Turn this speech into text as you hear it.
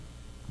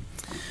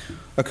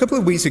A couple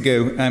of weeks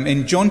ago,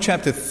 in John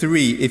chapter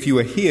 3, if you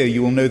were here,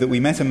 you will know that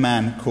we met a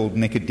man called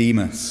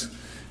Nicodemus.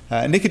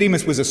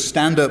 Nicodemus was a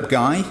stand-up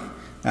guy.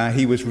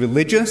 He was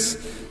religious,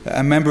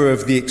 a member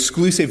of the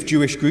exclusive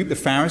Jewish group, the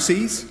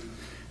Pharisees.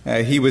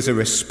 He was a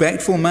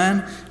respectful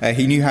man.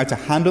 He knew how to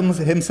handle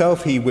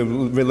himself. He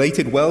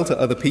related well to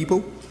other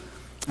people.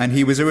 And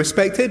he was a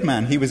respected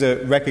man. He was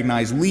a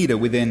recognized leader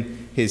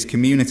within his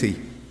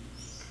community.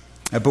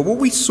 But what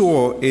we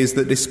saw is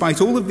that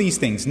despite all of these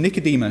things,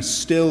 Nicodemus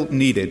still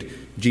needed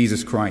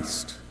Jesus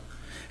Christ.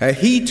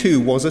 He too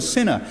was a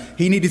sinner.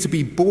 He needed to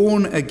be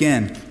born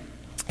again.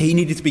 He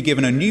needed to be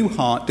given a new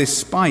heart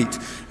despite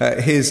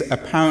his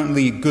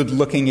apparently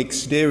good-looking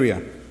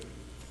exterior.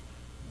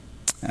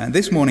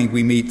 This morning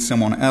we meet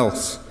someone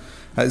else.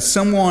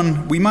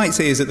 Someone we might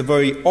say is at the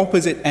very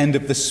opposite end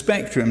of the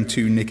spectrum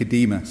to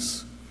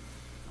Nicodemus.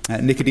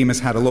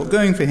 Nicodemus had a lot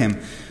going for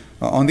him.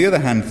 On the other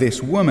hand,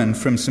 this woman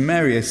from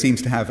Samaria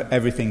seems to have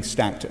everything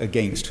stacked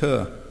against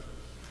her.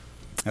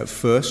 At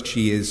first,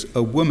 she is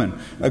a woman.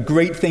 A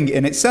great thing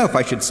in itself,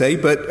 I should say,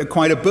 but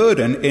quite a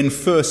burden in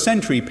first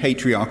century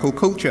patriarchal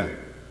culture.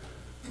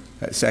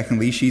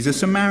 Secondly, she's a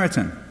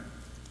Samaritan.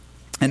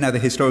 And now the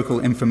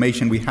historical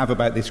information we have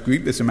about this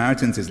group, the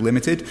Samaritans, is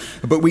limited,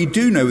 but we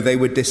do know they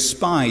were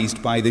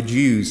despised by the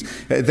Jews.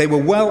 They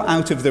were well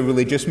out of the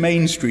religious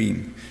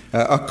mainstream,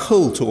 a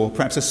cult or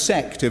perhaps a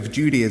sect of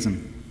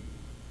Judaism.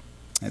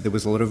 There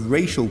was a lot of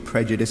racial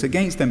prejudice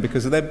against them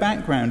because of their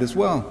background as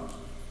well.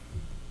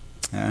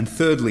 And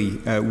thirdly,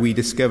 we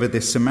discover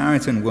this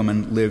Samaritan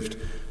woman lived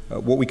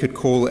what we could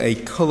call a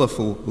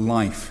colourful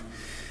life.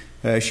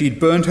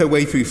 She'd burned her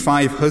way through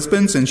 5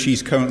 husbands, and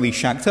she's currently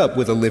shacked up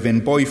with a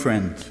live-in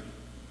boyfriend.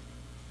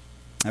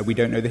 We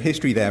don't know the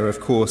history there, of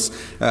course.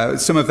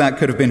 Some of that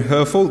could have been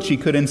her fault. She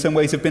could in some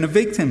ways have been a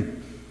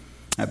victim.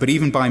 But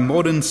even by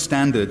modern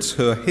standards,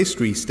 her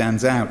history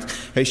stands out.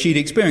 She'd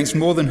experienced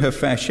more than her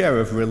fair share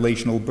of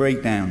relational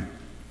breakdown.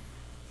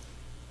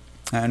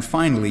 And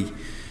finally,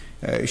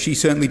 she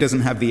certainly doesn't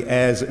have the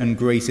airs and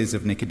graces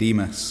of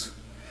Nicodemus.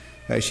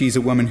 She's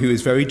a woman who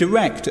is very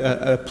direct,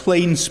 a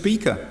plain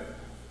speaker.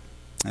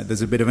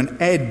 There's a bit of an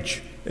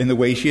edge in the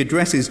way she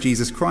addresses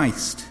Jesus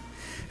Christ.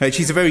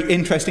 She's a very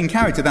interesting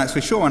character, that's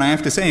for sure. And I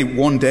have to say,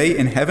 one day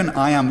in heaven,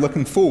 I am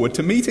looking forward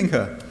to meeting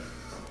her.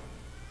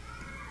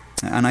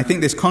 And I think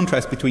this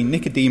contrast between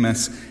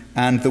Nicodemus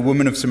and the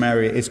woman of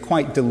Samaria is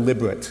quite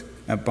deliberate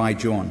by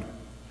John.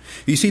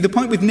 You see, the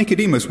point with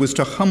Nicodemus was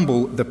to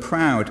humble the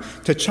proud,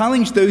 to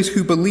challenge those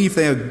who believe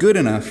they are good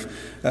enough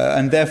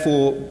and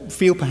therefore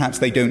feel perhaps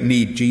they don't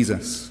need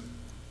Jesus.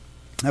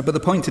 But the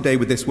point today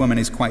with this woman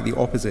is quite the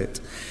opposite.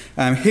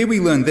 Here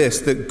we learn this,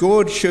 that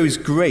God shows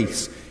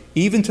grace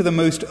even to the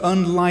most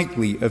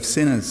unlikely of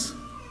sinners.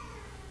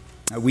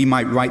 We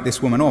might write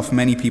this woman off,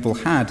 many people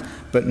had,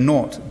 but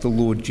not the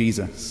Lord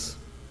Jesus.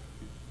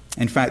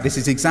 In fact, this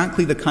is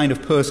exactly the kind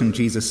of person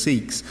Jesus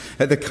seeks,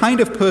 the kind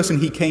of person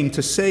he came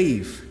to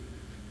save.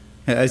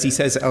 As he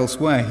says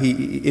elsewhere,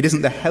 it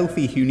isn't the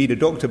healthy who need a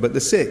doctor, but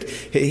the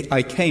sick.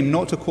 I came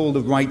not to call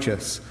the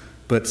righteous,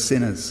 but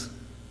sinners.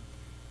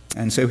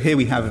 And so here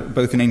we have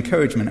both an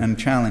encouragement and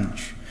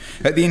challenge.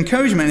 The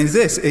encouragement is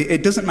this: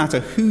 it doesn't matter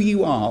who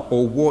you are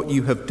or what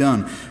you have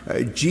done.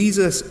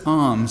 Jesus'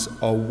 arms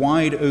are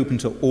wide open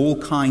to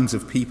all kinds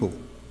of people.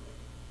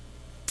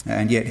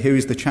 And yet here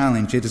is the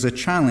challenge. It is a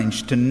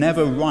challenge to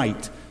never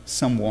write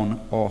someone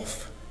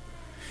off.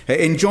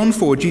 In John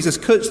 4, Jesus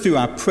cuts through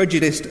our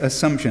prejudiced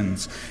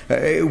assumptions.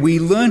 We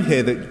learn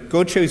here that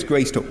God shows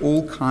grace to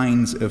all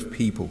kinds of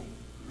people.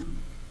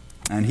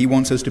 And he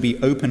wants us to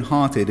be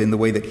open-hearted in the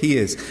way that he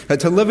is,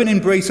 to love and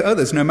embrace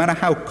others no matter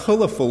how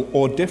colourful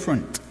or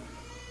different.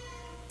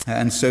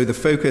 And so the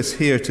focus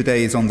here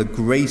today is on the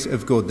grace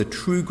of God, the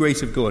true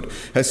grace of God,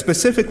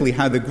 specifically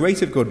how the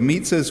grace of God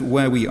meets us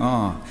where we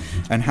are,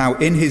 and how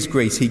in his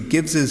grace he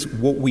gives us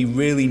what we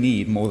really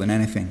need more than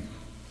anything.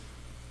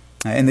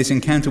 In this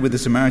encounter with the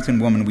Samaritan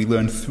woman, we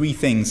learn 3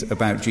 things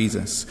about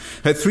Jesus,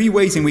 3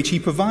 ways in which he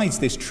provides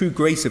this true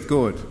grace of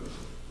God.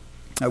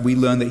 We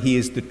learn that he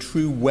is the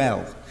true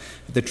well.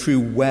 The true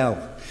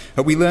well.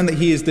 We learn that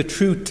he is the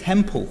true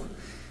temple.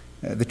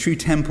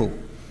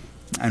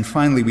 And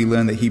finally, we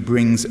learn that he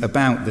brings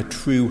about the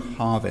true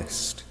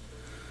harvest.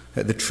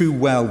 The true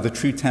well, the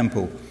true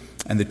temple,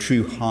 and the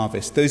true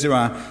harvest. Those are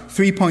our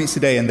 3 points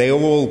today, and they are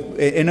all,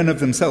 in and of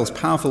themselves,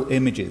 powerful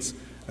images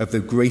of the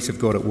grace of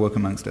God at work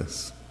amongst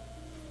us.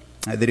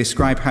 They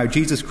describe how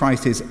Jesus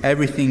Christ is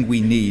everything we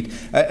need.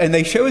 And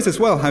they show us as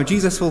well how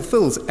Jesus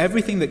fulfills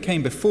everything that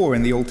came before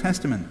in the Old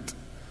Testament.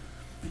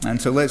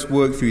 And so let's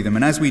work through them.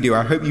 And as we do,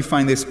 I hope you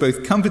find this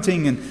both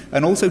comforting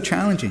and also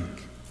challenging.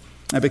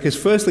 Because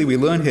firstly, we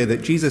learn here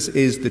that Jesus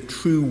is the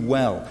true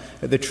well.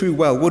 The true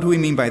well, what do we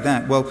mean by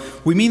that? Well,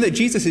 we mean that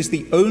Jesus is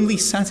the only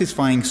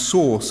satisfying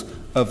source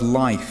of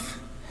life.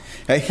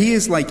 He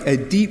is like a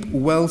deep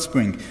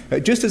wellspring.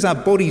 Just as our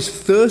bodies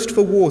thirst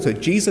for water,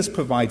 Jesus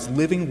provides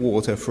living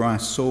water for our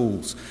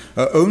souls.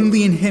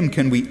 Only in him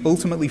can we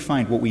ultimately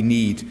find what we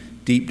need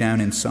deep down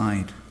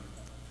inside.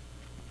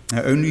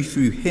 Only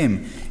through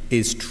him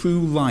is true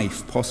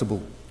life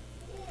possible.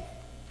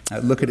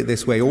 Look at it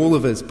this way. All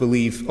of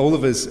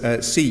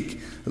us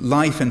seek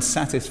life and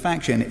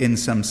satisfaction in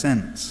some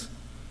sense.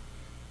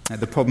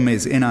 The problem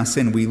is, in our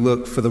sin, we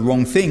look for the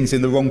wrong things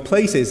in the wrong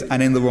places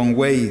and in the wrong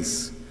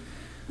ways.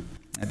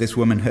 This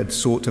woman had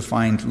sought to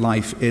find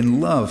life in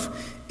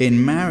love,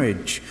 in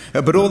marriage.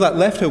 But all that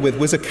left her with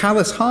was a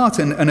callous heart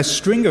and a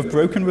string of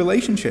broken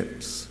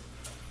relationships.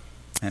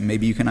 And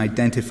maybe you can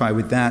identify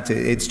with that.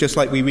 It's just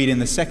like we read in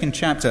the 2nd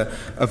chapter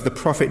of the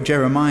prophet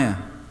Jeremiah.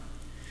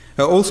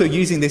 Also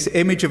using this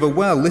image of a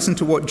well, listen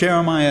to what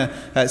Jeremiah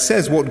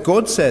says, what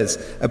God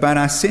says about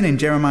our sin in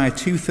Jeremiah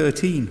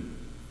 2:13.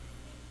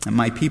 And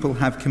my people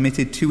have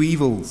committed 2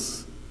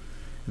 evils.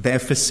 They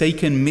have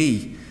forsaken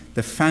me,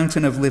 the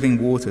fountain of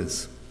living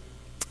waters,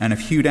 and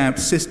have hewed out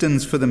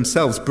cisterns for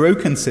themselves,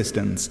 broken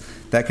cisterns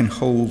that can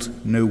hold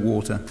no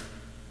water.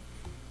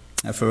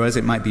 For us,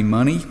 it might be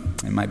money,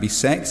 it might be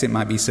sex, it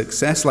might be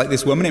success. Like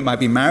this woman, it might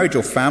be marriage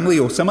or family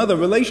or some other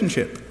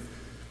relationship.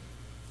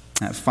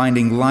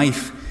 Finding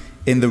life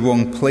in the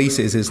wrong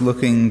places is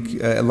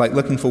like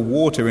looking for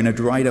water in a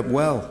dried up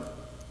well.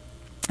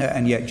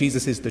 And yet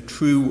Jesus is the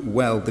true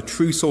well, the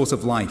true source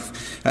of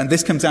life. And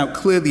this comes out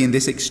clearly in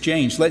this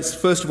exchange. Let's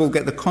first of all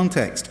get the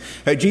context.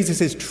 Jesus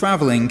is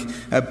traveling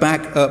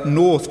back up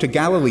north to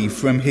Galilee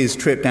from his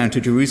trip down to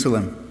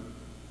Jerusalem.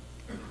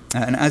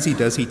 And as he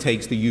does, he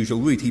takes the usual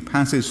route. He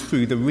passes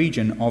through the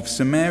region of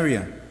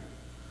Samaria.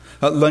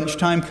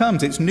 Lunchtime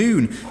comes, it's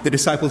noon. The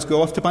disciples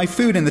go off to buy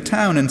food in the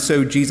town, and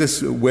so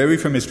Jesus, weary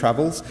from his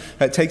travels,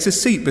 takes a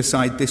seat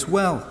beside this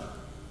well.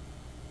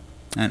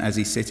 And as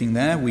he's sitting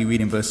there, we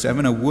read in verse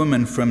 7, a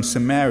woman from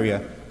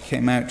Samaria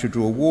came out to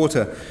draw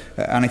water.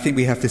 And I think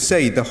we have to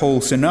say the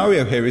whole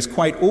scenario here is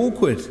quite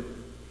awkward.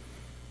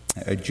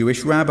 A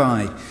Jewish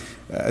rabbi,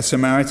 a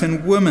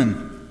Samaritan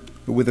woman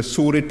with a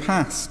sordid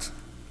past.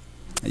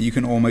 You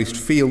can almost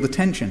feel the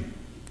tension.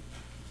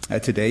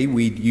 Today,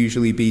 we'd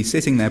usually be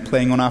sitting there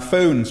playing on our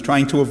phones,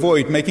 trying to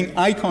avoid making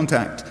eye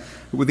contact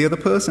with the other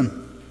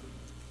person.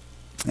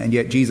 And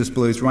yet Jesus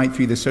blows right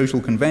through the social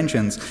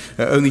conventions,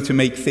 only to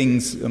make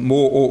things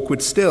more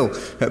awkward still.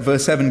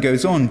 Verse 7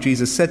 goes on,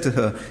 Jesus said to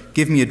her,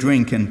 "Give me a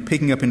drink." And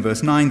picking up in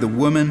verse 9, the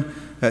woman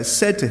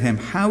said to him,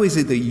 "How is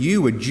it that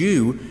you, a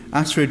Jew,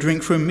 ask for a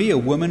drink from me, a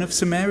woman of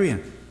Samaria?"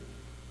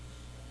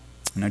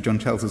 Now John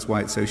tells us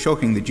why it's so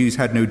shocking. The Jews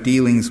had no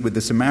dealings with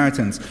the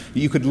Samaritans.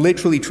 You could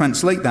literally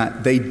translate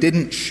that. They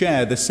didn't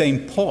share the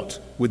same pot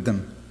with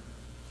them.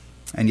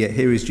 And yet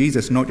here is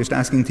Jesus not just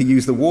asking to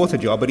use the water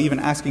jar, but even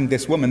asking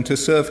this woman to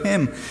serve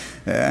him.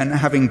 And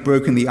having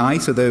broken the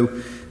ice, although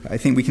I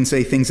think we can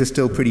say things are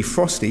still pretty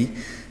frosty,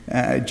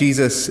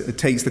 Jesus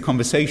takes the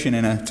conversation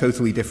in a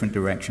totally different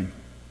direction.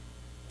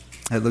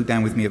 Look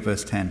down with me at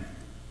verse 10.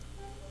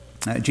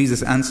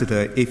 Jesus answered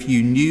her, "If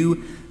you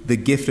knew the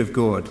gift of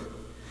God,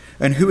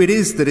 and who it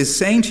is that is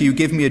saying to you,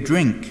 'Give me a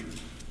drink,'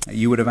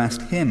 you would have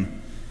asked him,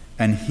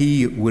 and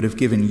he would have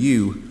given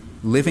you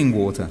living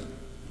water."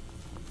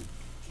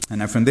 And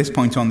now from this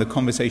point on, the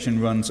conversation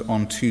runs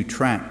on 2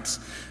 tracks.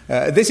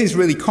 This is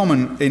really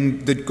common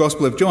in the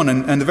Gospel of John,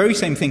 and the very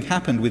same thing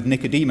happened with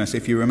Nicodemus,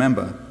 if you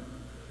remember.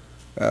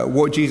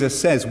 What Jesus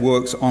says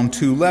works on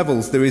 2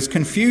 levels. There is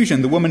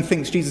confusion. The woman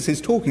thinks Jesus is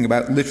talking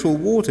about literal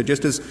water,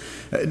 just as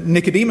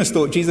Nicodemus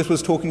thought Jesus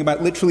was talking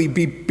about literally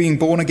being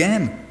born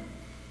again.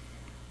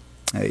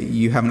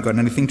 You haven't got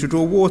anything to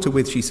draw water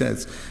with, she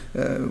says.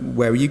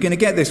 Where are you going to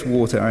get this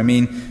water? I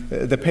mean,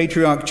 the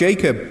patriarch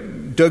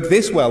Jacob dug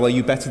this well. Are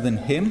you better than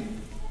him?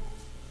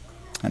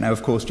 And now,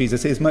 of course,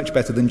 Jesus is much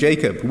better than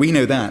Jacob. We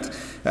know that.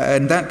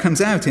 And that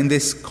comes out in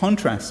this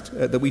contrast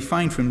that we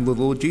find from the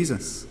Lord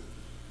Jesus.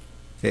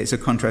 It's a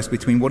contrast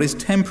between what is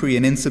temporary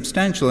and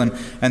insubstantial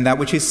and that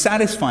which is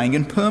satisfying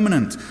and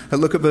permanent.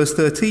 Look at verse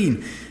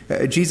 13.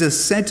 Jesus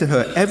said to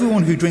her,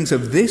 "Everyone who drinks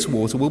of this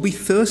water will be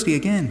thirsty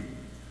again.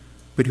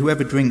 But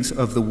whoever drinks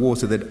of the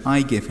water that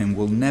I give him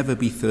will never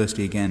be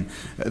thirsty again.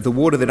 The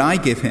water that I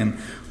give him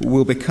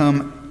will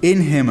become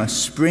in him a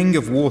spring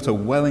of water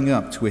welling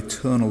up to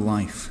eternal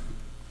life."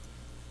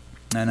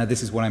 Now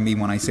this is what I mean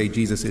when I say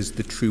Jesus is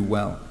the true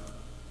well.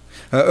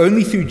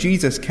 Only through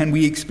Jesus can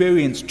we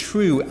experience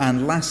true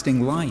and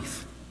lasting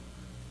life.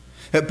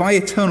 By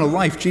eternal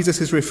life, Jesus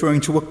is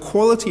referring to a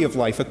quality of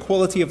life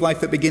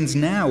that begins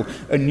now,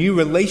 a new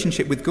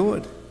relationship with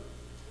God.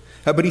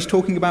 But he's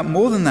talking about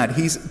more than that.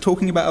 He's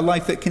talking about a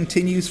life that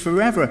continues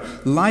forever,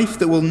 life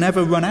that will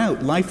never run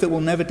out, life that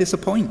will never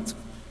disappoint.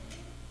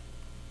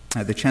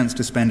 The chance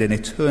to spend an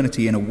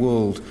eternity in a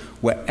world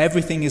where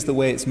everything is the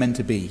way it's meant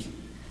to be.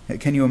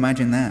 Can you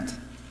imagine that?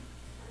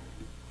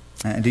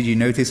 Did you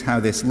notice how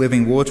this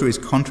living water is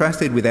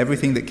contrasted with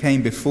everything that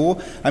came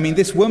before? I mean,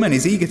 this woman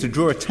is eager to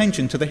draw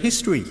attention to the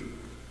history.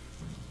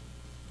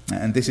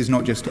 And this is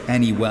not just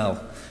any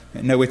well.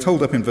 No, we're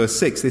told up in verse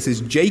 6, this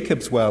is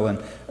Jacob's well,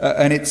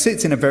 and it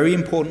sits in a very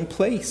important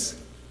place.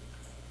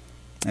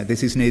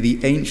 This is near the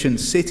ancient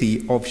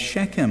city of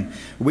Shechem,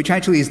 which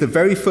actually is the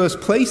very first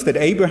place that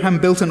Abraham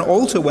built an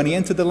altar when he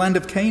entered the land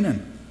of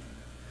Canaan.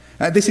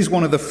 This is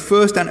one of the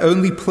first and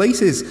only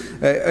places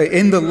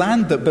in the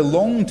land that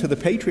belonged to the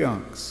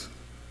patriarchs.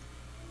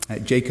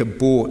 Jacob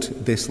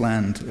bought this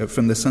land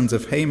from the sons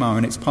of Hamor,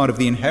 and it's part of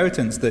the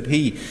inheritance that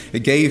he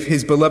gave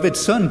his beloved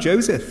son,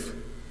 Joseph.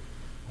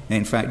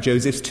 In fact,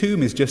 Joseph's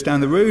tomb is just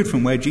down the road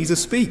from where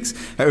Jesus speaks.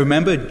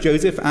 Remember,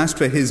 Joseph asked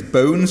for his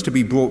bones to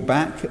be brought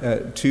back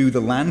to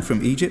the land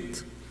from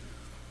Egypt.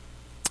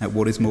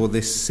 What is more,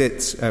 this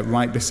sits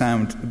right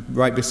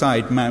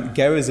beside Mount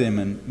Gerizim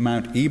and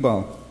Mount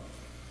Ebal.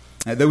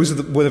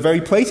 Those were the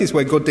very places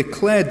where God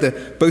declared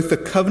both the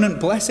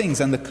covenant blessings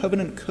and the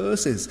covenant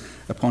curses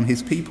upon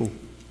his people.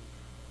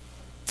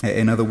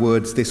 In other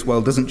words, this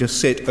well doesn't just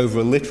sit over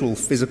a literal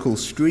physical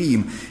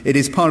stream. It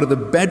is part of the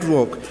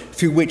bedrock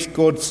through which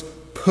God's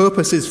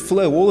purposes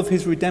flow, all of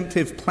his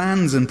redemptive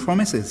plans and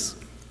promises.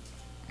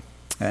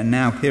 And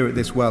now here at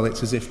this well,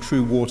 it's as if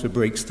true water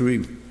breaks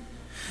through.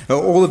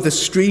 All of the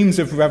streams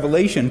of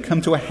revelation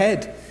come to a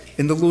head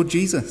in the Lord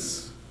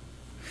Jesus.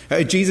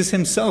 Jesus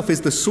himself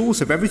is the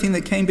source of everything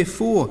that came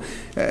before.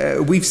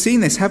 We've seen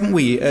this, haven't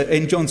we,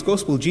 in John's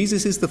Gospel?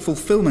 Jesus is the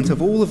fulfillment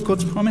of all of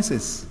God's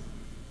promises.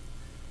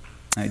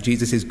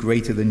 Jesus is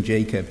greater than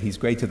Jacob. He's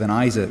greater than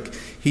Isaac.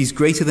 He's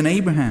greater than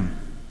Abraham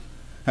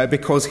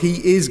because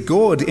he is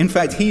God. In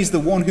fact, he's the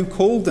one who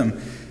called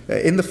them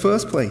in the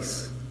first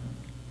place.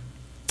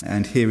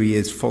 And here he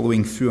is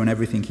following through on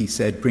everything he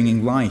said,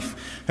 bringing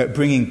life,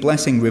 bringing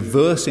blessing,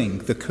 reversing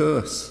the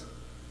curse.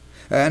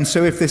 And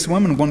so if this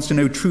woman wants to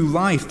know true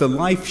life, the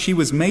life she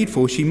was made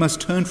for, she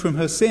must turn from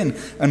her sin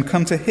and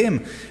come to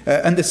him.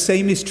 And the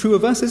same is true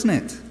of us, isn't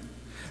it?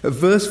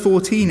 Verse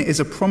 14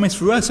 is a promise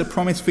for us, a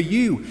promise for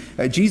you.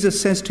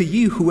 Jesus says to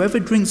you, whoever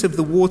drinks of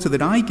the water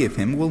that I give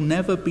him will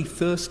never be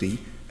thirsty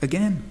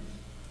again.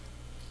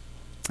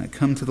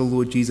 Come to the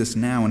Lord Jesus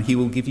now and he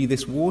will give you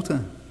this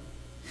water.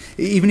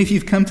 Even if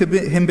you've come to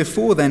him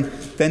before, then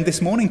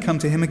this morning come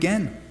to him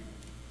again.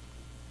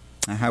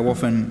 How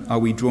often are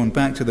we drawn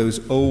back to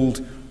those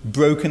old,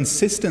 broken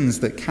cisterns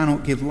that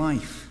cannot give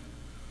life?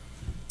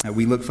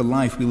 We look for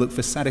life, we look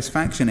for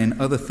satisfaction in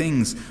other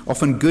things,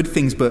 often good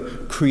things,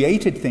 but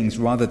created things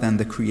rather than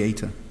the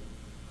Creator.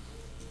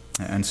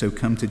 And so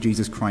come to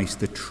Jesus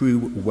Christ, the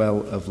true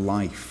well of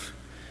life.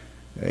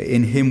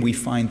 In him we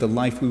find the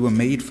life we were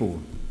made for.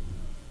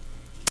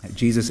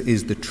 Jesus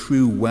is the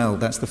true well.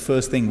 That's the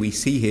first thing we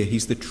see here.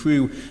 He's the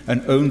true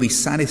and only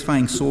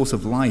satisfying source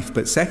of life.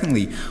 But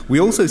secondly, we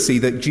also see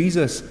that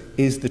Jesus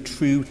is the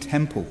true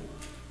temple.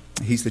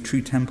 He's the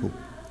true temple.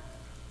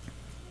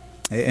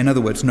 In other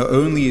words, not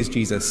only is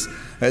Jesus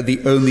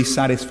the only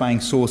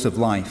satisfying source of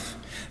life,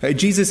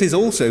 Jesus is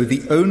also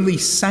the only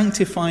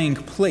sanctifying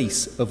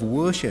place of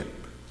worship.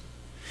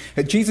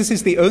 Jesus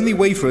is the only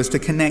way for us to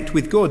connect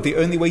with God, the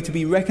only way to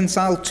be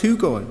reconciled to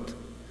God.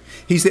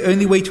 He's the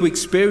only way to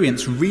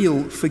experience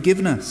real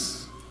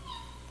forgiveness.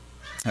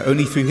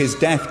 Only through his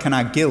death can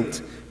our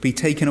guilt be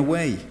taken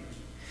away.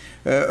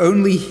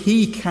 Only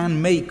he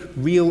can make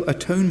real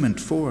atonement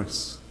for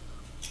us.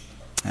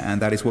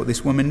 And that is what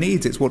this woman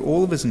needs. It's what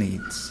all of us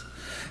needs.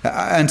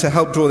 And to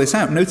help draw this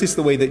out, notice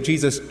the way that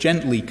Jesus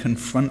gently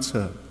confronts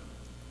her.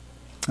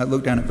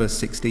 Look down at verse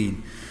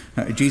 16.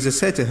 Jesus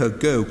said to her,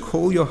 "Go,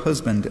 call your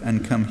husband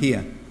and come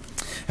here."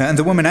 And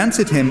the woman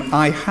answered him,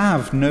 "I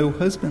have no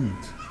husband."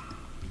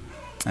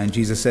 And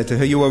Jesus said to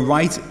her, "You are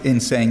right in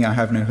saying, 'I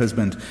have no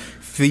husband,'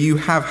 for you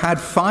have had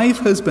 5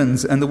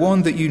 husbands, and the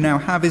one that you now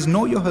have is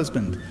not your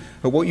husband.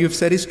 But what you have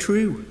said is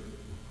true."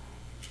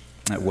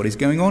 What is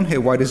going on here?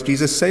 Why does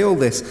Jesus say all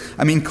this?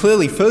 I mean,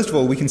 clearly, first of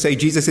all, we can say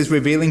Jesus is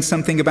revealing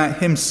something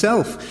about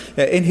himself.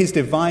 In his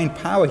divine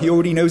power, he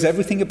already knows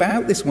everything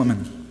about this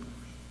woman.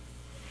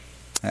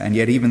 And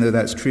yet, even though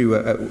that's true,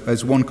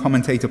 as one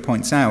commentator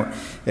points out,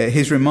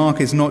 his remark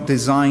is not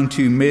designed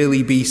to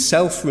merely be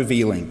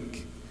self-revealing.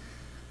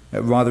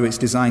 Rather, it's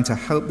designed to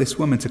help this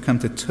woman to come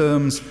to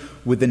terms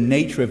with the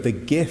nature of the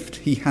gift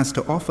he has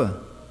to offer.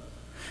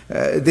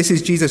 This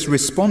is Jesus'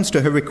 response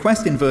to her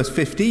request in verse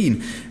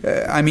 15.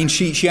 I mean,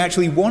 she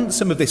actually wants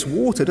some of this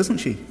water, doesn't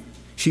she?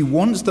 She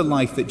wants the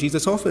life that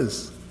Jesus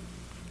offers.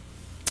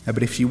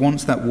 But if she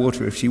wants that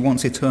water, if she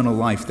wants eternal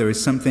life, there is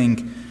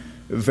something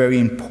very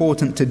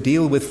important to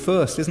deal with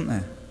first, isn't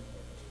there?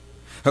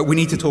 We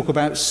need to talk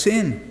about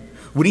sin.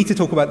 We need to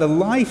talk about the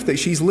life that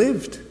she's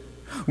lived.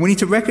 We need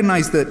to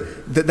recognize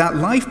that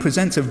life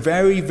presents a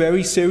very,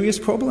 very serious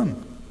problem.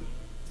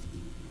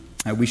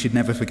 We should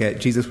never forget,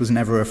 Jesus was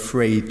never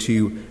afraid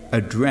to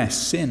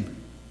address sin.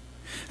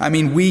 I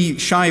mean, we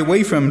shy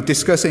away from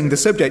discussing the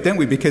subject, don't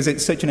we? Because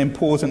it's such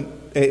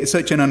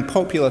an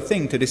unpopular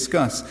thing to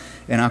discuss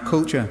in our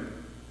culture.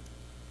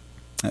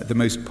 The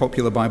most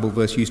popular Bible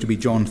verse used to be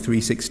John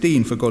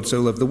 3:16, "For God so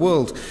loved the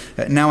world."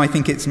 Now I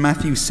think it's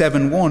Matthew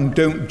 7:1,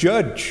 "Don't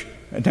judge.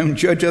 Don't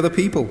judge other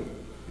people."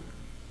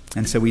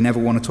 And so we never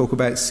want to talk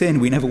about sin.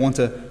 We never want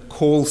to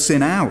call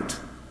sin out.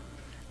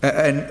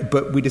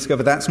 But we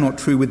discover that's not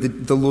true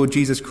with the Lord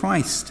Jesus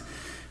Christ.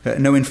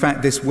 No, in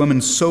fact, this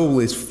woman's soul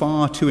is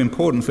far too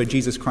important for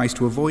Jesus Christ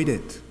to avoid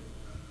it.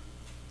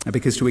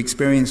 Because to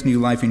experience new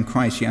life in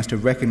Christ, she has to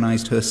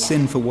recognize her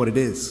sin for what it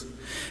is.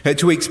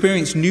 To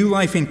experience new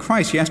life in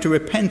Christ, she has to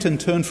repent and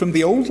turn from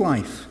the old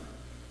life.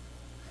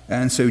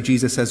 And so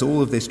Jesus says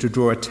all of this to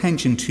draw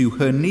attention to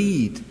her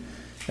need.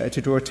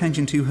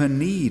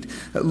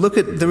 Look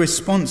at the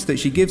response that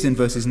she gives in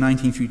verses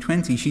 19 through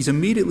 20. She's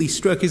immediately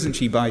struck, isn't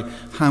she, by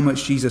how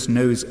much Jesus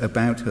knows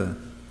about her.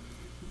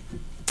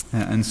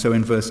 And so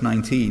in verse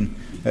 19,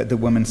 the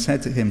woman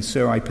said to him,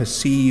 "Sir, I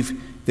perceive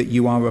that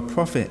you are a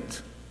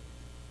prophet."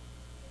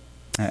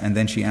 And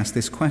then she asked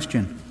this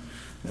question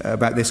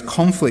about this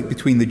conflict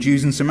between the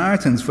Jews and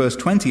Samaritans. Verse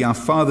 20, "Our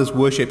fathers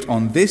worshipped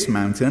on this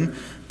mountain,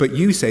 but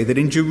you say that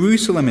in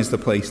Jerusalem is the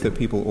place that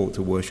people ought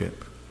to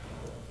worship."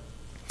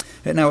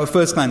 Now, at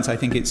first glance, I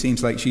think it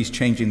seems like she's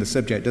changing the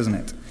subject, doesn't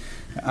it?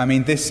 I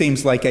mean, this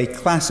seems like a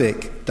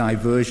classic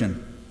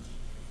diversion.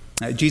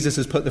 Jesus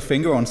has put the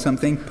finger on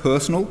something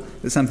personal,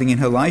 something in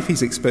her life.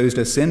 He's exposed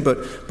her sin, but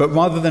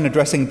rather than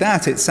addressing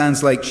that, it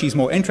sounds like she's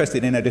more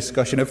interested in a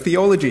discussion of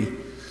theology.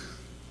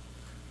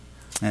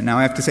 And now,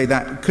 I have to say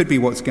that could be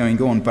what's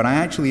going on, but I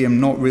actually am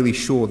not really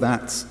sure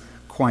that's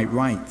quite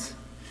right.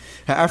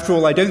 After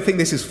all, I don't think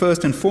this is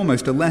first and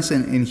foremost a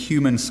lesson in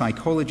human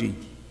psychology.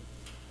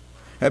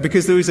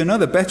 Because there is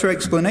another, better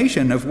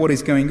explanation of what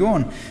is going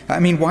on. I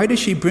mean, why does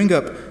she bring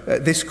up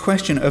this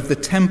question of the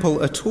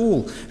temple at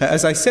all?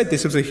 As I said,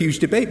 this was a huge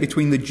debate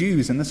between the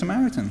Jews and the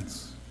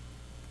Samaritans.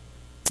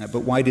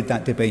 But why did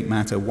that debate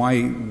matter?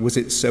 Why was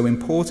it so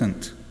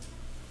important?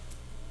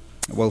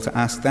 Well, to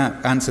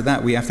answer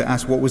that, we have to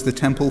ask, what was the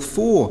temple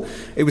for?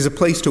 It was a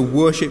place to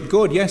worship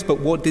God, yes, but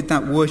what did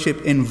that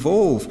worship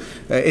involve?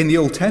 In the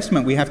Old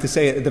Testament, we have to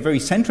say at the very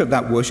center of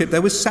that worship,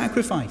 there was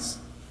sacrifice.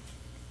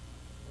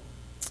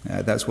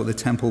 That's what the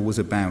temple was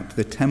about.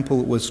 The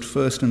temple was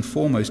first and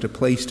foremost a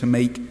place to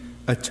make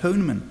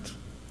atonement.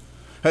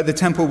 The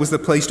temple was the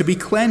place to be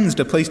cleansed,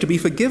 a place to be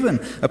forgiven,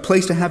 a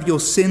place to have your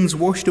sins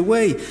washed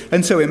away.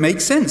 And so it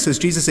makes sense as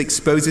Jesus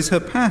exposes her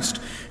past.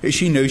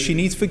 She knows she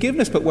needs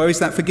forgiveness, but where is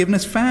that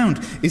forgiveness found?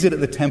 Is it at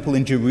the temple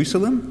in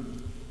Jerusalem?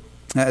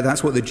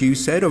 That's what the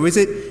Jews said. Or is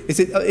it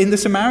in the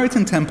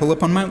Samaritan temple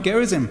up on Mount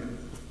Gerizim?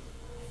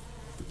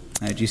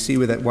 Do you see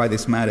why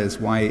this matters?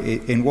 Why,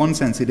 in one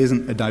sense, it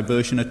isn't a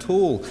diversion at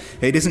all.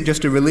 It isn't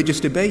just a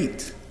religious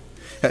debate.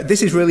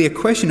 This is really a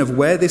question of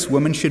where this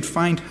woman should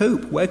find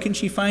hope. Where can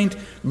she find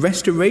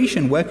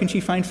restoration? Where can she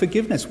find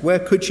forgiveness? Where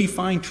could she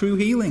find true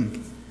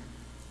healing?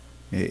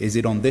 Is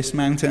it on this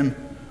mountain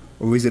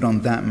or is it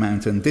on that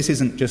mountain? This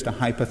isn't just a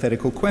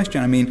hypothetical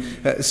question. I mean,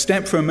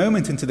 step for a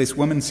moment into this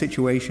woman's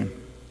situation.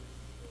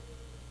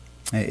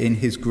 In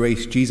his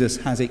grace, Jesus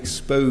has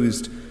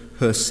exposed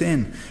her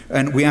sin.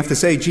 And we have to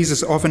say,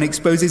 Jesus often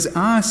exposes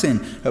our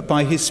sin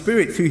by his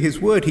Spirit through his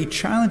word. He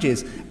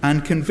challenges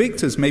and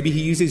convicts us. Maybe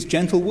he uses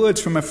gentle words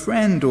from a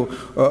friend or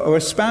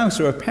a spouse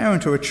or a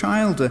parent or a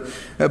child.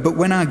 But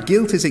when our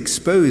guilt is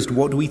exposed,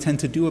 what do we tend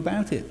to do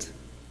about it?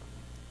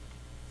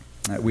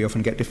 We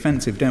often get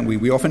defensive, don't we?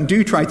 We often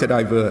do try to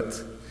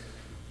divert.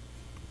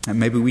 And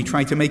maybe we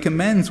try to make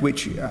amends,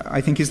 which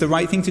I think is the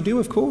right thing to do,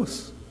 of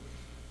course.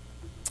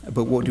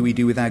 But what do we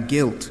do with our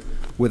guilt,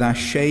 with our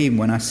shame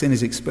when our sin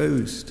is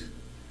exposed?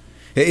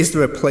 Is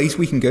there a place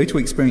we can go to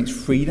experience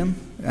freedom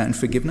and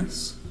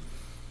forgiveness?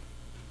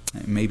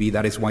 Maybe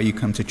that is why you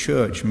come to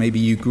church. Maybe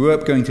you grew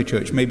up going to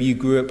church. Maybe you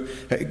grew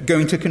up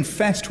going to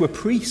confess to a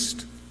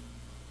priest.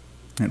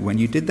 And when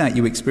you did that,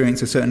 you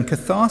experience a certain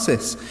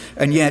catharsis.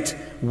 And yet,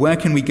 where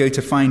can we go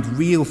to find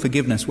real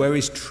forgiveness? Where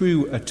is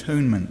true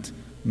atonement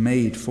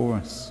made for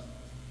us?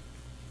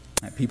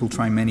 People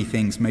try many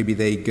things. Maybe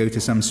they go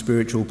to some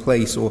spiritual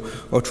place or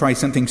try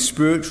something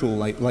spiritual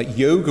like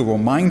yoga or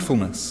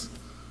mindfulness.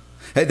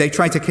 They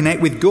try to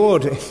connect with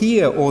God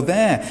here or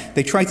there.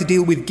 They try to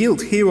deal with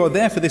guilt here or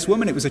there. For this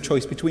woman, it was a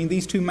choice between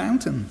these two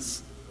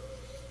mountains.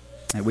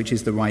 Which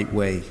is the right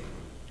way?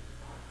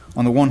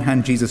 On the one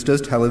hand, Jesus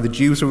does tell her the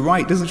Jews are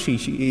right, doesn't she?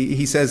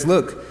 He says,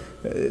 look,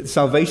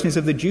 salvation is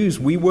of the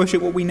Jews. We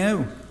worship what we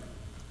know.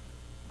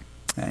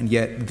 And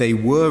yet they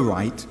were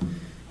right,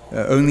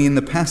 only in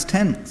the past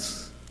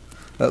tense.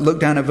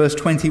 Look down at verse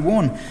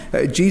 21.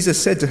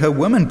 Jesus said to her,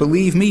 "Woman,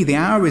 believe me, the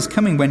hour is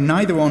coming when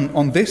neither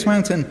on this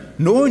mountain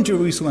nor in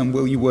Jerusalem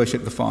will you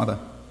worship the Father."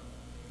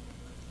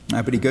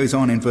 But he goes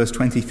on in verse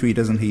 23,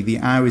 doesn't he? "The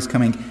hour is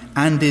coming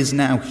and is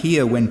now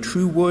here when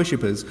true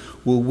worshippers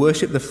will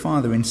worship the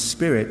Father in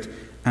spirit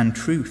and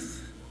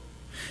truth."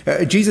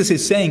 Jesus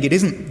is saying it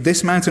isn't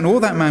this mountain or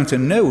that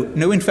mountain.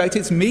 No, in fact,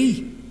 it's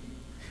me.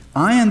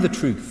 I am the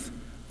truth.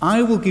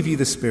 I will give you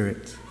the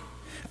Spirit.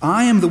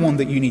 I am the one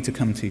that you need to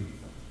come to.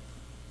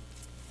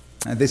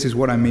 This is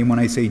what I mean when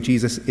I say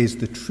Jesus is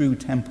the true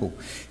temple.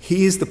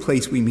 He is the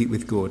place we meet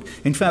with God.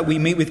 In fact, we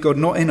meet with God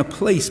not in a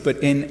place, but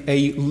in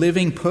a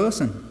living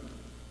person.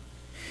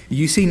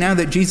 You see, now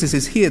that Jesus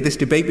is here, this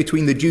debate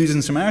between the Jews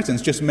and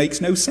Samaritans just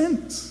makes no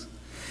sense.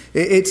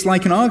 It's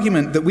like an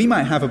argument that we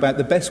might have about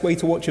the best way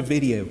to watch a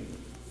video.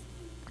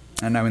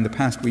 And now in the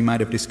past, we might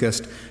have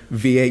discussed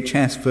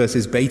VHS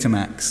versus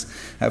Betamax.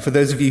 For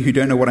those of you who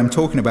don't know what I'm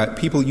talking about,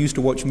 people used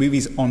to watch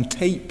movies on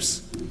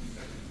tapes.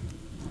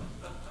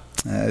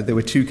 There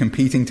were two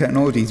competing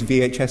technologies.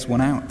 VHS won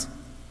out.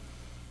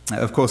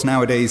 Of course,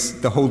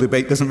 nowadays, the whole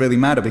debate doesn't really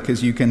matter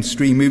because you can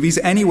stream movies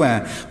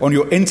anywhere on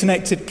your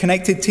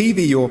internet-connected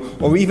TV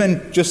or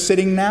even just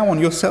sitting now on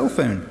your cell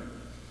phone.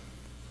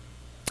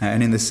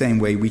 And in the same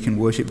way, we can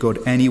worship God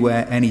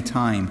anywhere,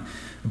 anytime.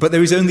 But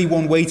there is only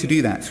one way to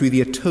do that, through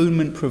the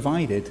atonement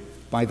provided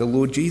by the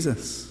Lord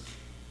Jesus.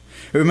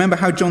 Remember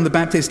how John the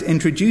Baptist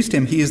introduced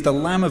him. He is the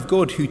Lamb of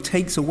God who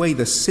takes away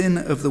the sin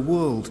of the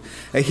world.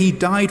 He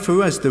died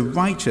for us, the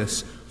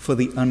righteous for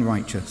the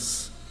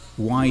unrighteous.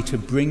 Why? To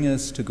bring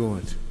us to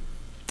God,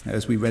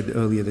 as we read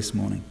earlier this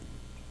morning.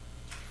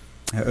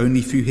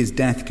 Only through his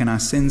death can our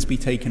sins be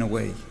taken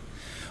away.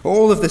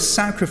 All of the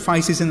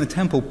sacrifices in the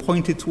temple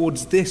pointed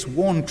towards this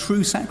one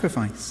true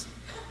sacrifice.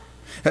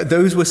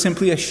 Those were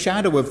simply a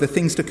shadow of the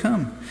things to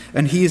come.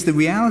 And he is the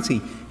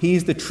reality. He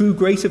is the true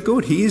grace of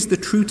God. He is the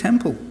true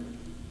temple.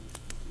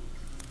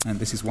 And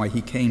this is why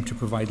he came, to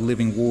provide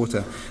living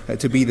water,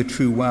 to be the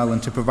true well,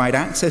 and to provide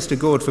access to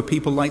God for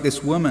people like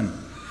this woman,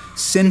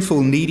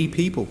 sinful, needy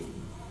people.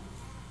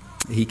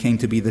 He came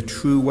to be the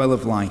true well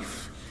of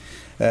life.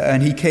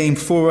 And he came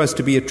for us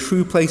to be a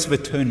true place of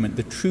atonement,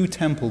 the true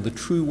temple, the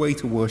true way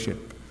to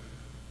worship.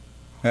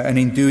 And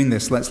in doing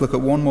this, let's look at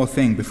one more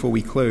thing before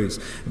we close.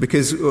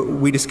 Because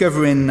we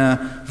discover in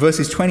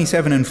verses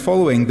 27 and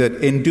following that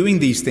in doing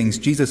these things,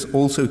 Jesus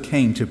also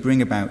came to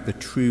bring about the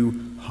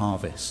true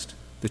harvest.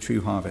 The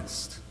true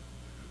harvest.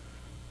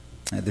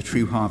 The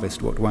true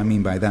harvest, what do I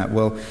mean by that?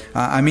 Well,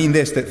 I mean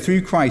this, that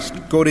through Christ,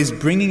 God is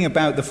bringing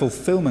about the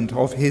fulfillment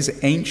of his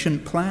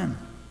ancient plan.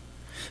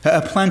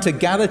 A plan to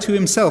gather to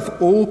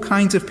himself all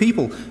kinds of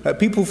people,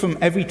 people from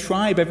every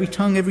tribe, every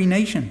tongue, every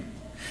nation.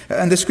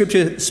 And the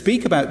scriptures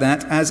speak about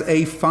that as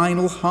a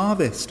final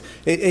harvest.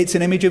 It's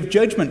an image of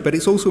judgment, but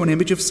it's also an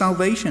image of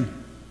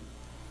salvation.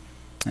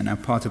 And now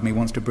part of me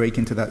wants to break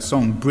into that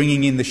song,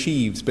 bringing in the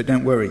sheaves, but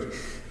don't worry.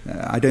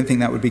 I don't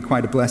think that would be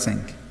quite a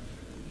blessing.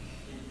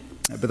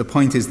 But the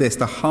point is this,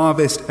 the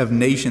harvest of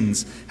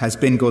nations has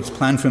been God's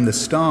plan from the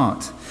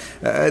start.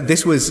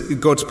 This was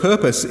God's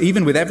purpose,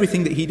 even with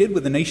everything that he did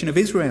with the nation of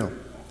Israel.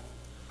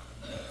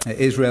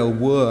 Israel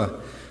were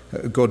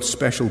God's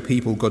special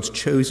people, God's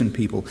chosen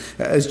people.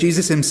 As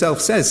Jesus himself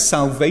says,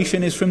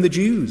 salvation is from the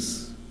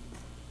Jews.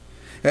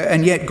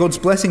 And yet God's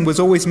blessing was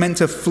always meant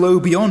to flow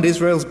beyond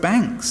Israel's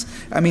banks.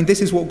 I mean,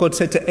 this is what God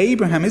said to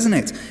Abraham, isn't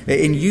it?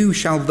 In you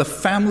shall the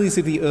families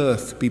of the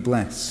earth be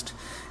blessed.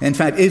 In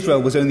fact,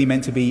 Israel was only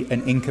meant to be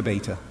an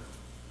incubator.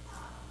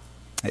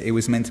 It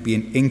was meant to be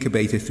an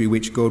incubator through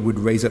which God would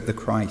raise up the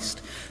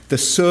Christ, the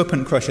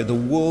serpent crusher, the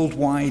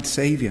worldwide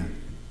Savior.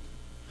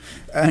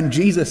 And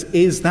Jesus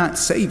is that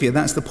Savior.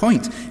 That's the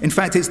point. In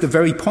fact, it's the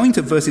very point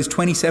of verses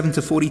 27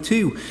 to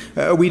 42.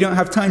 We don't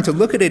have time to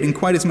look at it in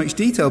quite as much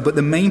detail, but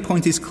the main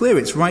point is clear.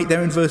 It's right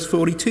there in verse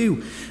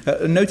 42.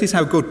 Notice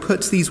how God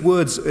puts these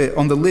words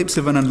on the lips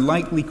of an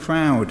unlikely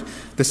crowd,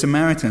 the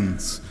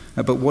Samaritans.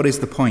 But what is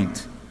the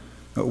point?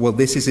 Well,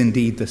 this is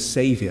indeed the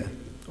Savior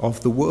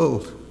of the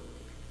world.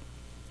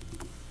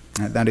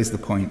 That is the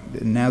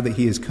point. Now that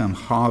he has come,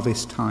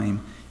 harvest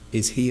time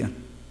is here.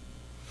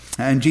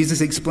 And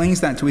Jesus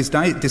explains that to his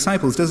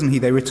disciples, doesn't he?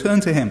 They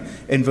return to him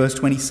in verse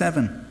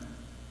 27.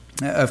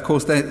 Of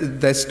course,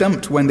 they're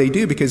stumped when they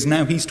do, because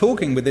now he's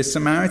talking with this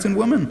Samaritan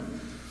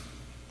woman.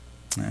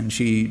 And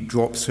she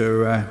drops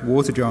her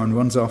water jar and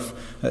runs off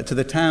to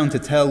the town to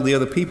tell the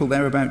other people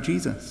there about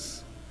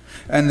Jesus.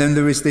 And then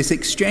there is this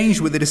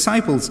exchange with the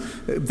disciples.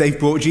 They've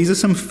brought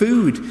Jesus some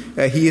food.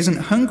 He isn't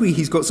hungry.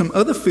 He's got some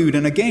other food.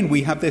 And again,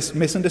 we have this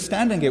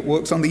misunderstanding. It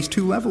works on these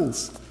two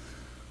levels.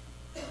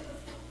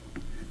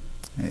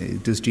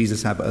 Does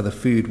Jesus have other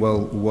food?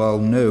 Well,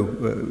 no.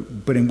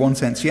 But in one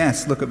sense,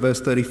 yes. Look at verse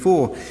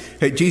 34.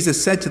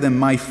 Jesus said to them,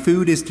 my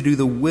food is to do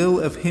the will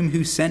of him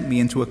who sent me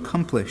and to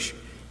accomplish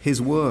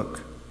his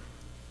work.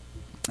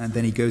 And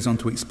then he goes on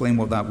to explain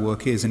what that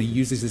work is. And he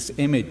uses this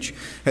image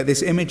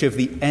of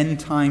the end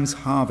times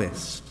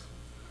harvest.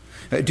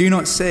 Do you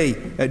not say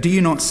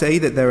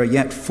that there are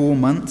yet 4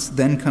 months,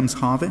 then comes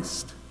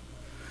harvest?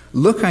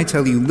 Look, I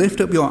tell you, lift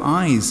up your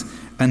eyes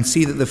and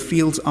see that the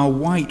fields are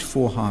white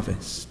for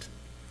harvest.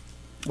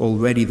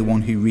 Already the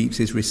one who reaps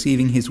is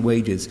receiving his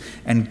wages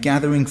and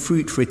gathering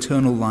fruit for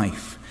eternal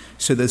life,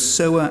 so the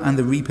sower and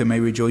the reaper may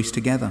rejoice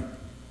together.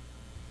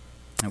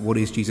 And what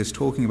is Jesus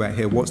talking about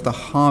here? What's the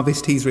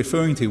harvest he's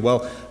referring to?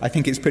 Well, I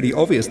think it's pretty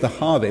obvious. The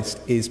harvest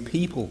is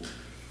people.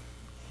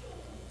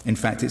 In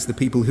fact, it's the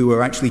people who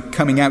are actually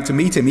coming out to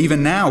meet him,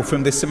 even now,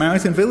 from this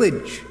Samaritan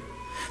village.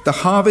 The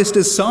harvest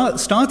has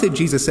started,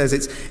 Jesus says.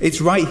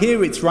 It's right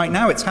here, it's right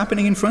now, it's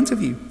happening in front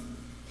of you.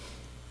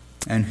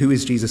 And who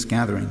is Jesus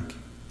gathering?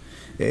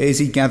 Is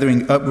he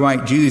gathering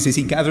upright Jews? Is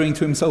he gathering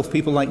to himself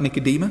people like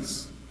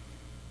Nicodemus?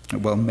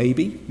 Well,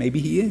 maybe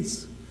he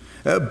is.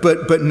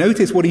 But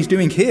notice what he's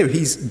doing here.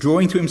 He's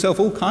drawing to himself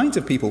all kinds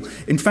of people.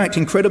 In fact,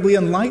 incredibly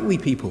unlikely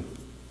people.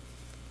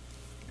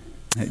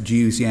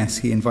 Jews, yes,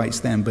 he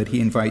invites them, but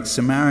he invites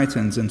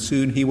Samaritans, and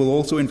soon he will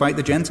also invite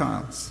the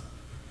Gentiles.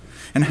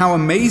 And how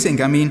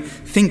amazing, I mean,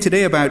 think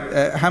today about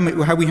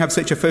how we have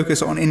such a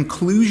focus on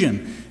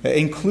inclusion.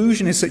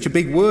 Inclusion is such a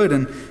big word,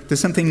 and there's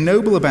something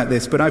noble about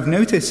this. But I've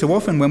noticed so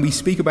often when we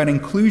speak about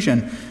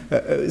inclusion,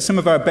 some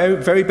of our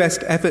very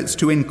best efforts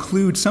to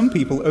include some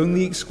people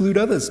only exclude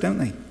others, don't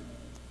they?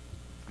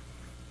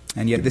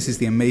 And yet this is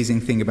the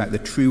amazing thing about the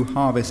true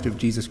harvest of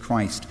Jesus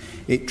Christ.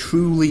 It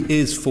truly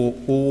is for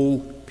all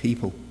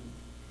people.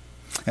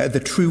 The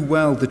true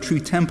well, the true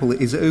temple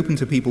is open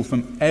to people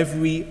from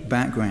every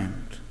background.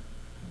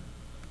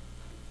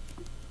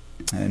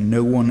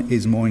 No one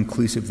is more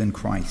inclusive than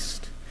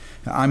Christ.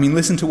 I mean,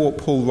 listen to what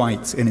Paul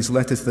writes in his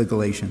letter to the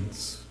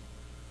Galatians.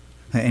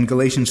 In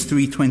Galatians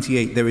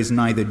 3:28, there is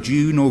neither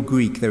Jew nor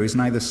Greek, there is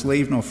neither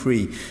slave nor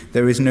free,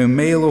 there is no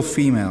male or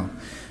female,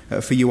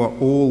 for you are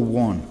all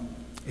one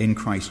in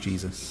Christ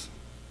Jesus.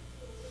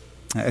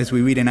 As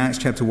we read in Acts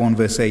chapter 1,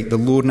 verse 8, the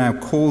Lord now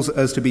calls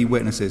us to be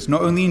witnesses,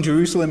 not only in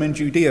Jerusalem and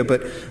Judea,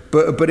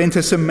 but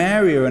into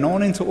Samaria and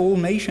on into all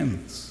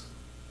nations.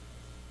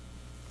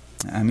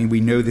 I mean, we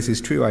know this is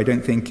true. I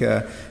don't think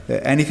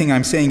anything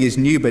I'm saying is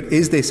new, but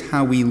is this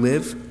how we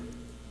live?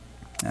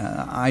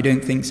 I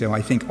don't think so.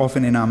 I think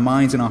often in our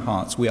minds and our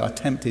hearts we are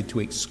tempted to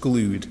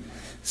exclude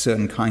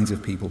certain kinds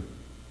of people.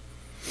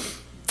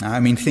 I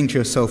mean, think to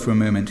yourself for a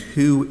moment,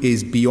 who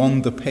is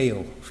beyond the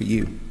pale for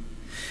you?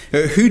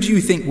 Who do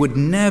you think would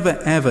never,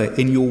 ever,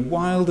 in your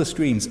wildest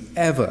dreams,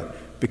 ever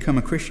become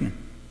a Christian?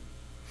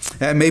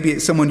 Maybe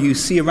it's someone you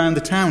see around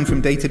the town from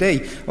day to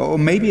day, or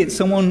maybe it's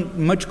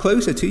someone much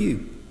closer to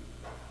you.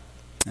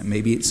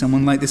 Maybe it's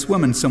someone like this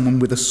woman, someone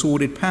with a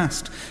sordid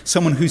past,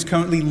 someone who's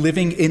currently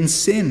living in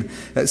sin,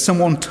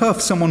 someone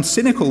tough, someone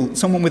cynical,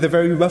 someone with a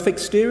very rough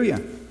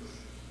exterior,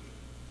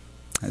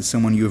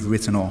 someone you have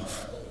written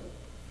off.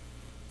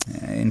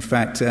 In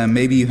fact,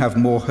 maybe you have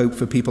more hope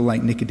for people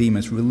like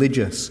Nicodemus,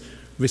 religious,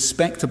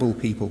 respectable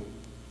people.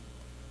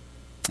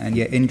 And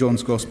yet in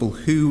John's Gospel,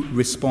 who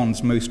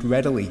responds most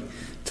readily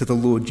to the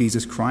Lord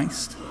Jesus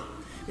Christ?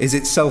 Is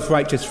it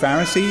self-righteous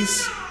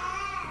Pharisees?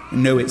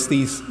 No, it's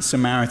these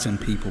Samaritan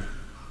people.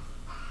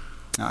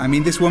 I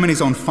mean, this woman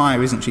is on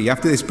fire, isn't she?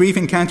 After this brief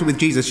encounter with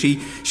Jesus,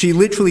 she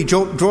literally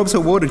drops her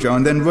water jar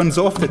and then runs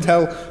off to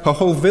tell her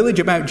whole village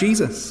about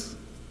Jesus.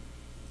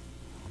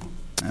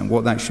 And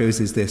what that shows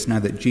is this: now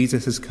that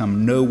Jesus has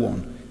come, no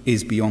one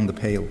is beyond the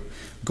pale.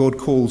 God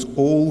calls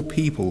all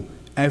people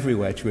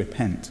everywhere to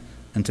repent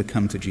and to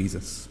come to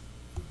Jesus.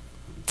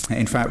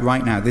 In fact,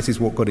 right now, this is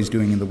what God is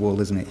doing in the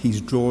world, isn't it?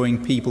 He's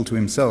drawing people to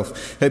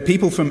himself.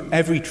 People from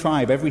every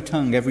tribe, every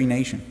tongue, every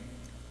nation.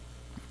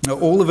 Now,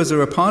 all of us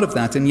are a part of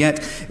that, and yet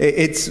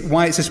it's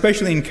why it's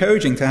especially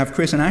encouraging to have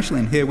Chris and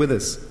Ashlyn here with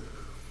us.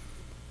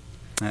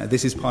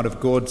 This is part of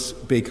God's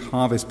big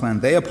harvest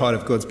plan. They are part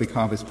of God's big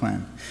harvest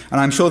plan.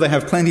 And I'm sure they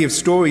have plenty of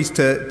stories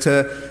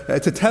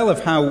to tell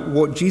of how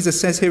what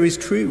Jesus says here is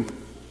true.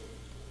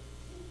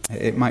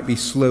 It might be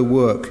slow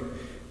work,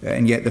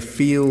 and yet the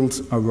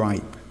fields are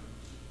ripe.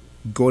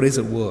 God is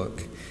at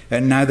work.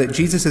 And now that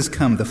Jesus has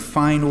come, the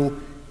final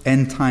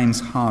end times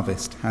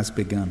harvest has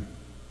begun.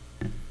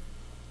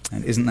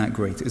 And isn't that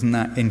great? Isn't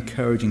that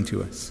encouraging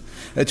to us?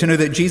 To know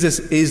that Jesus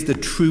is the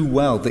true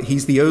well, that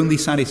he's the only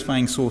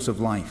satisfying source of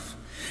life.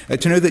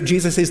 To know that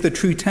Jesus is the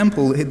true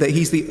temple, that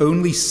he's the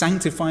only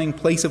sanctifying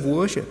place of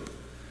worship.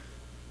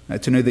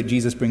 To know that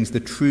Jesus brings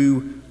the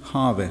true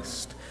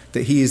harvest,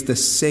 that he is the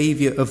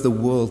Savior of the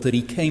world, that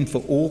he came for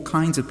all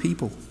kinds of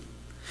people.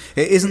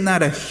 Isn't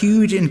that a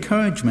huge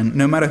encouragement,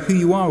 no matter who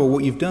you are or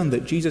what you've done,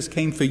 that Jesus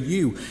came for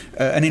you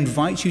and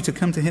invites you to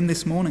come to him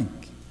this morning?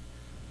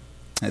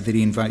 That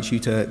he invites you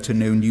to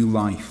know new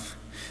life,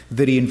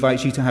 that he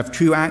invites you to have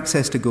true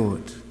access to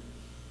God,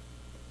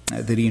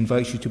 that he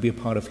invites you to be a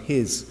part of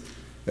his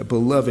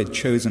beloved,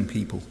 chosen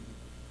people.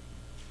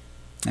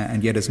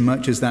 And yet, as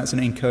much as that's an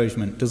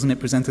encouragement, doesn't it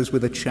present us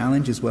with a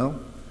challenge as well?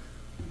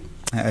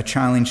 A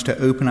challenge to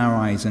open our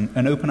eyes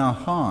and open our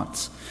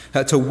hearts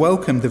to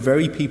welcome the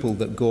very people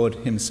that God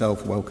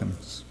himself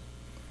welcomes.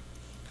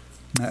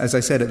 As I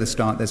said at the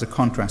start, there's a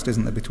contrast,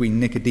 isn't there, between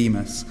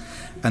Nicodemus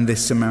and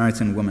this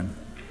Samaritan woman.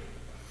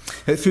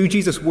 Through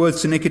Jesus'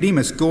 words to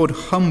Nicodemus, God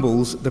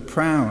humbles the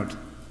proud.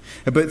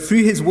 But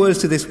through his words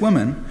to this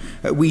woman,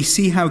 we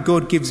see how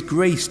God gives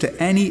grace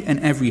to any and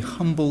every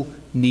humble,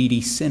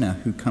 needy sinner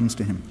who comes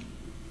to him.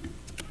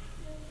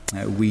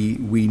 We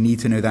need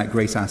to know that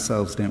grace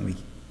ourselves, don't we?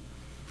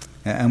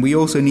 And we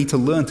also need to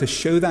learn to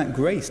show that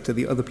grace to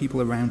the other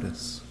people around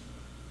us.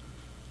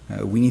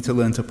 We need to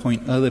learn to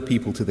point other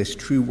people to this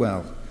true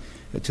well,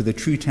 to the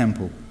true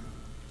temple,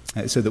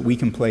 so that we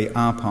can play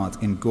our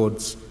part in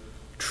God's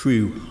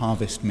true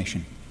harvest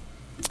mission.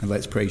 And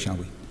let's pray, shall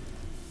we?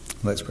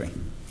 Let's pray.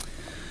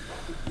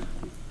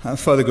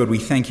 Father God, we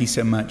thank you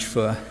so much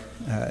for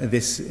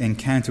this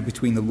encounter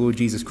between the Lord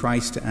Jesus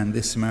Christ and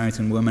this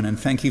Samaritan woman, and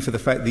thank you for the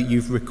fact that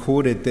you've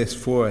recorded this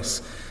for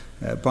us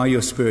by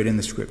your Spirit in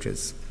the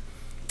Scriptures.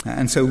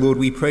 And so, Lord,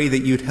 we pray that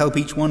you'd help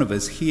each one of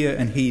us hear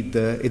and heed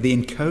the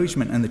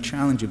encouragement and the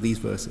challenge of these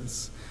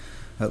verses.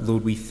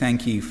 Lord, we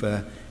thank you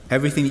for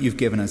everything that you've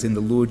given us in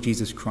the Lord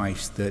Jesus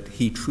Christ, that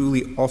he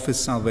truly offers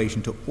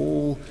salvation to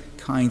all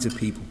kinds of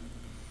people.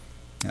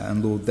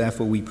 And Lord,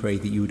 therefore we pray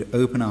that you would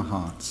open our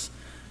hearts,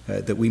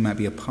 that we might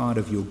be a part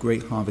of your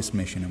great harvest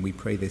mission, and we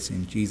pray this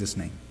in Jesus'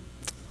 name.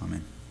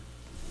 Amen.